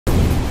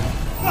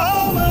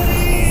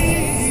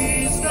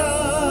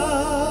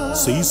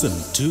Season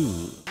 2.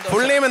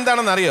 Full name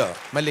എന്താണെന്ന് അറിയോ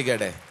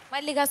മല്ലികയുടെ?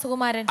 മല്ലിക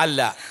സുകുമാരൻ അല്ല,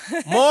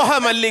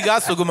 മോഹമല്ലിക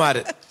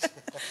സുകുമാരൻ.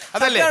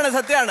 അതല്ലേ?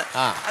 സത്യമാണ്.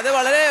 അത്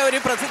വളരെ ഒരു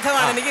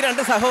പ്രസിദ്ധമാണ്. എനിക്ക്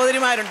 2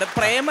 സഹോദരിമാരുണ്ട്,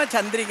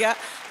 പ്രേമചന്ദ്രിക,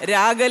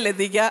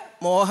 രാഗലതിക,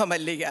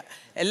 മോഹമല്ലിക.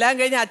 എല്ലാം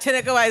കഴിഞ്ഞ്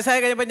അച്ഛനൊക്കെ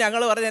വയസ്സായി കഴിഞ്ഞപ്പോൾ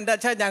ഞങ്ങൾ പറഞ്ഞു, എൻ്റെ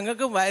അച്ഛൻ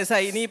ഞങ്ങൾക്കും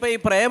വയസ്സായി, ഇനിയിപ്പോൾ ഈ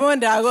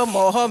പ്രേമവും രാഗവും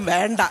മോഹവും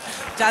വേണ്ട,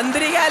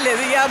 ചന്ദ്രിക,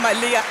 ലതിക,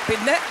 മല്ലിക.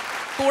 പിന്നെ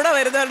കൂടെ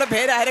വരുന്നവരുടെ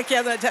പേര്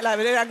ആരൊക്കെയാന്ന് വെച്ചാൽ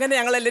അവർ അങ്ങനെ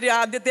ഞങ്ങളെല്ലാവരും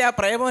ആദ്യത്തെ ആ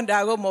പ്രേമവും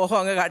രാഗവും മോഹവും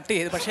അങ്ങ് കട്ട്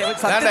ചെയ്തു. പക്ഷേ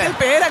സത്യത്തിൽ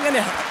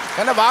പേരങ്ങനെയാണ്.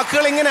 കാരണം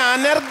വാക്കുകൾ ഇങ്ങനെ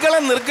അനർഗളെ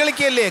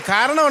നിർഗളിക്കല്ലേ.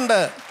 കാരണമുണ്ട്,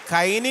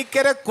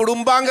 കൈനിക്കര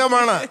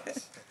കുടുംബാംഗമാണ്.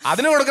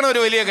 അതിന് കൊടുക്കണ ഒരു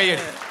വലിയ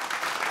കൈയടി.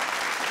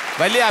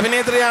 വലിയ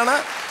അഭിനേത്രിയാണ്.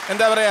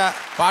 എന്താ പറയുക,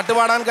 പാട്ട്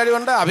പാടാൻ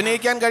കഴിവുണ്ട്,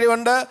 അഭിനയിക്കാൻ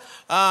കഴിവുണ്ട്,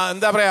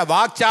 എന്താ പറയുക,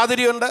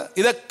 വാക്ചാതുര്യമുണ്ട്,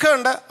 ഇതൊക്കെ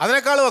ഉണ്ട്.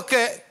 അതിനേക്കാളും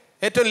ഒക്കെ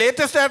ഏറ്റവും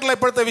ലേറ്റസ്റ്റ് ആയിട്ടുള്ള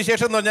ഇപ്പോഴത്തെ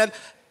വിശേഷം എന്ന് പറഞ്ഞാൽ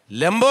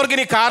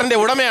ലംബോർഗിനി കാറിന്റെ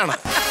ഉടമയാണ്.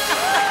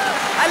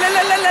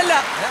 അല്ലല്ല,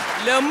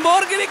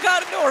 ലംബോർഗിനി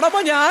കാറിന്റെ ഉടമ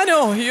ഞാനോ?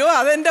 അയ്യോ,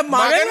 അതെന്റെ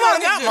മകൻ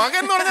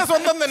എന്ന് പറഞ്ഞാൽ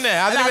സ്വന്തം തന്നെ.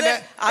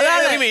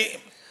 അതിന്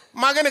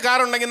മകന്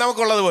കാറുണ്ടെങ്കിൽ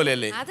നമുക്കുള്ളത്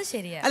പോലെയല്ലേ? അത്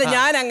ശരിയാ. അല്ല,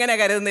 ഞാൻ അങ്ങനെ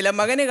കരുതുന്നില്ല.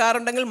 മകന്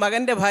കാറുണ്ടെങ്കിൽ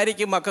മകന്റെ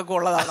ഭാര്യയ്ക്കും മക്കൾക്കും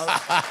ഉള്ളതാണ്.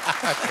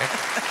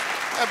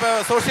 ഇപ്പോൾ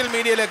സോഷ്യൽ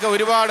മീഡിയയിലൊക്കെ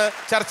ഒരുപാട്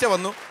ചർച്ച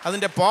വന്നു.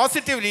 അതിന്റെ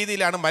പോസിറ്റീവ്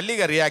രീതിയിലാണ്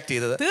മല്ലിക റിയാക്ട്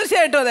ചെയ്തത്.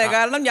 തീർച്ചയായിട്ടും അതെ.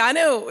 കാരണം ഞാൻ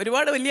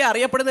ഒരുപാട് വലിയ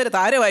അറിയപ്പെടുന്ന ഒരു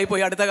താരമായി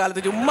പോയി അടുത്ത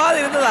കാലത്ത്.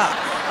 ചുമ്മാതിരുന്നതാ.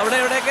 അവിടെ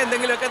എവിടെയൊക്കെ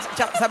എന്തെങ്കിലുമൊക്കെ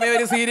സമയം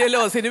ഒരു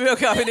സീരിയലോ സിനിമയോ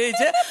ഒക്കെ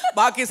അഭിനയിച്ച്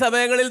ബാക്കി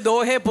സമയങ്ങളിൽ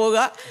ദോഹയെ പോവുക,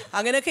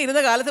 അങ്ങനെയൊക്കെ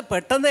ഇരുന്ന കാലത്ത്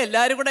പെട്ടെന്ന്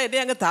എല്ലാവരും കൂടെ എന്നെ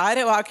അങ്ങ്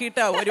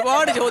താരമാക്കിയിട്ട്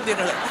ഒരുപാട്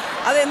ചോദ്യങ്ങൾ.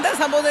 അതെന്താ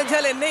സംഭവം എന്ന്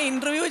വെച്ചാൽ, എന്നെ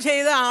ഇൻ്റർവ്യൂ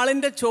ചെയ്ത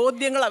ആളിൻ്റെ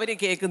ചോദ്യങ്ങൾ അവർ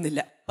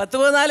കേൾക്കുന്നില്ല.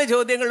 14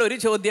 ചോദ്യങ്ങളിൽ ഒരു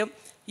ചോദ്യം,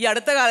 ഈ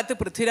അടുത്ത കാലത്ത്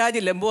പൃഥ്വിരാജ്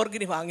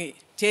ലംബോർഗിനി വാങ്ങി,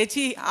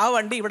 ചേച്ചി ആ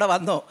വണ്ടി ഇവിടെ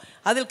വന്നോ,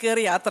 അതിൽ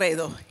കയറി യാത്ര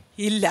ചെയ്തോ?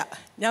 ഇല്ല,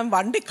 ഞാൻ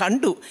വണ്ടി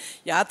കണ്ടു,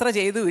 യാത്ര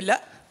ചെയ്തുമില്ല,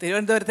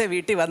 തിരുവനന്തപുരത്തെ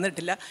വീട്ടിൽ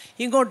വന്നിട്ടില്ല,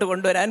 ഇങ്ങോട്ട്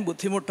കൊണ്ടുവരാൻ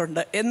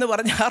ബുദ്ധിമുട്ടുണ്ട് എന്ന്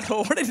പറഞ്ഞ ആ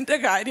റോഡിൻ്റെ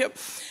കാര്യം.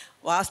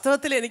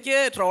 വാസ്തവത്തിൽ എനിക്ക്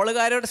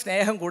ട്രോളുകാരോട്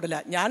സ്നേഹം കൂടില്ല.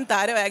 ഞാൻ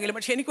താരമായെങ്കിലും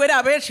പക്ഷേ എനിക്കൊരു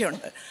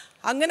അപേക്ഷയുണ്ട്.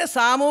 അങ്ങനെ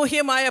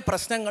സാമൂഹ്യമായ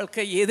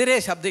പ്രശ്നങ്ങൾക്ക് എതിരെ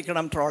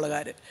ശബ്ദിക്കണം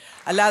ട്രോളുകാർ.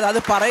 അല്ലാതെ അത്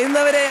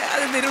പറയുന്നവരെ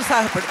അത്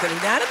നിരുത്സാഹപ്പെടുത്തരുത്.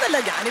 ഞാനെന്നല്ല,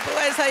 ഞാനിപ്പോൾ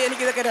വയസ്സായി,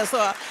 എനിക്കിതൊക്കെ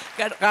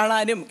രസമാണ്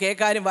കാണാനും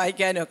കേൾക്കാനും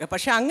വായിക്കാനും ഒക്കെ.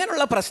 പക്ഷെ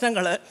അങ്ങനെയുള്ള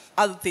പ്രശ്നങ്ങൾ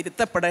അത്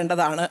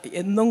തിരുത്തപ്പെടേണ്ടതാണ്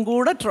എന്നും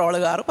കൂടെ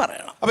ട്രോളുകാർ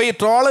പറയണം. അപ്പോൾ ഈ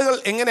ട്രോളുകൾ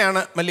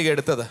എങ്ങനെയാണ് മല്ലിക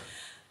എടുത്തത്?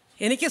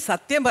 എനിക്ക്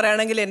സത്യം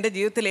പറയുകയാണെങ്കിൽ എൻ്റെ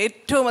ജീവിതത്തിൽ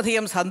ഏറ്റവും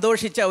അധികം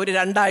സന്തോഷിച്ച ഒരു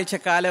 2 ആഴ്ച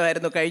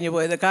കാലമായിരുന്നു കഴിഞ്ഞു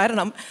പോയത്.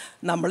 കാരണം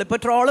നമ്മളിപ്പോൾ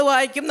ട്രോള്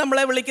വായിക്കും,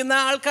 നമ്മളെ വിളിക്കുന്ന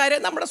ആൾക്കാർ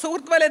നമ്മുടെ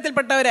സുഹൃത്ത്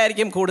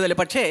വലയത്തിൽപ്പെട്ടവരായിരിക്കും കൂടുതൽ.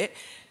 പക്ഷേ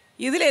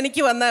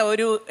ഇതിലെനിക്ക് വന്ന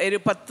ഒരു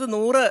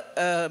 10-100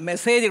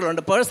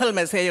 മെസ്സേജുകളുണ്ട്, പേഴ്സണൽ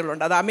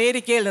മെസ്സേജുകളുണ്ട്. അത്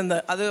അമേരിക്കയിൽ നിന്ന്,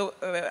 അത്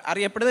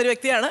അറിയപ്പെടുന്ന ഒരു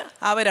വ്യക്തിയാണ്,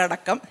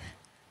 അവരടക്കം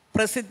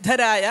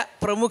പ്രസിദ്ധരായ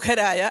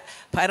പ്രമുഖരായ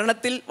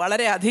ഭരണത്തിൽ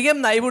വളരെയധികം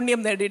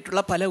നൈപുണ്യം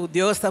നേടിയിട്ടുള്ള പല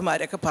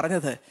ഉദ്യോഗസ്ഥന്മാരൊക്കെ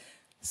പറഞ്ഞത്,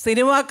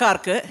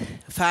 സിനിമാക്കാർക്ക്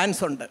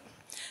ഫാൻസ് ഉണ്ട്,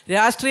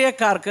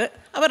 രാഷ്ട്രീയക്കാർക്ക്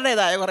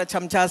അവരുടേതായ കുറേ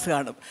ചംചാസ്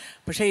കാണും,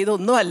 പക്ഷേ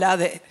ഇതൊന്നും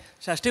അല്ലാതെ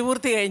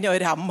ഷഷ്ടിപൂർത്തി കഴിഞ്ഞ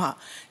ഒരമ്മ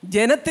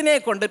ജനത്തിനെ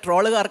കൊണ്ട്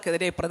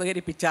ട്രോളുകാർക്കെതിരെ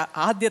പ്രതികരിപ്പിച്ച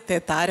ആദ്യത്തെ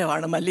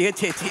താരമാണ് മല്ലിക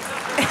ചേച്ചി.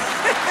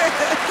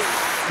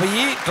 അപ്പോൾ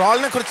ഈ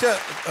ട്രോളിനെ കുറിച്ച്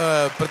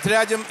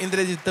പൃഥ്വിരാജും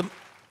ഇന്ദ്രജിത്തും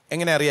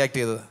എങ്ങനെ റിയാക്ട്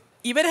ചെയ്തത്?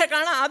 ഇവരെ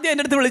കാണാൻ ആദ്യം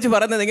എൻ്റെ അടുത്ത് വിളിച്ച്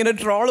പറയുന്നത്, ഇങ്ങനെ ഒരു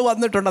ട്രോൾ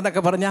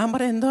വന്നിട്ടുണ്ടെന്നൊക്കെ പറഞ്ഞു. ഞാൻ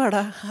പറയാം,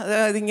 എന്തോടാ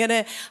അതിങ്ങനെ,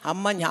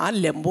 അമ്മ ഞാൻ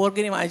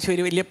ലംബോർഗിനി വാങ്ങിച്ചു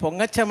ഒരു വലിയ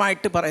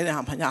പൊങ്ങച്ചമായിട്ട് പറയുന്നത്.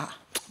 അമ്മ ഞാൻ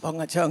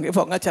പൊങ്ങച്ചമെങ്കിൽ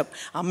പൊങ്ങച്ചം,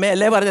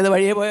 അമ്മയല്ലേ പറഞ്ഞത്,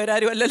 വഴിയെ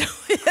പോയവരാരും അല്ലല്ലോ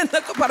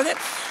എന്നൊക്കെ പറഞ്ഞ്.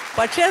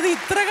 പക്ഷേ അത്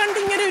ഇത്ര കണ്ട്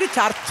ഇങ്ങനെ ഒരു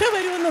ചർച്ച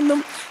വരുമെന്നൊന്നും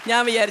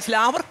ഞാൻ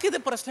വിചാരിച്ചില്ല. അവർക്കിത്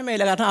പ്രശ്നമേ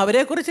ഇല്ല, കാരണം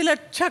അവരെക്കുറിച്ച്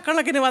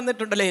ലക്ഷക്കണക്കിന്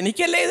വന്നിട്ടുണ്ടല്ലോ.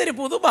 എനിക്കല്ലേ ഇതൊരു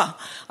പുതുമ.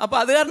 അപ്പോൾ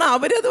അത് കാരണം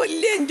അവരത്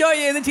വലിയ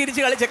എൻജോയ് ചെയ്ത്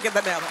ചിരിച്ച് കളിച്ചൊക്കെ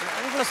തന്നെയാണ്.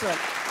 അത്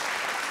പ്രശ്നമല്ല.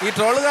 ഈ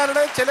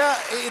ട്രോളുകാരുടെ ചില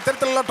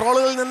ഇത്തരത്തിലുള്ള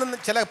ട്രോളുകളിൽ നിന്നും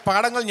ചില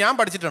പാഠങ്ങൾ ഞാൻ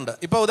പഠിച്ചിട്ടുണ്ട്.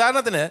 ഇപ്പോൾ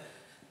ഉദാഹരണത്തിന്,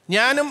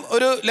 ഞാനും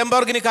ഒരു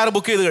ലംബോർഗിനി കാർ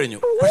ബുക്ക് ചെയ്ത് കഴിഞ്ഞു,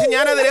 പക്ഷെ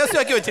ഞാനത്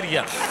രഹസ്യമാക്കി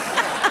വെച്ചിരിക്കുകയാണ്.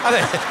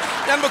 അതെ,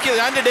 ഞാൻ ബുക്ക് ചെയ്തു.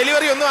 അതിൻ്റെ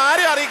ഡെലിവറി ഒന്നും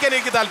ആരും അറിയിക്കാൻ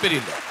എനിക്ക്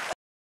താല്പര്യമില്ല.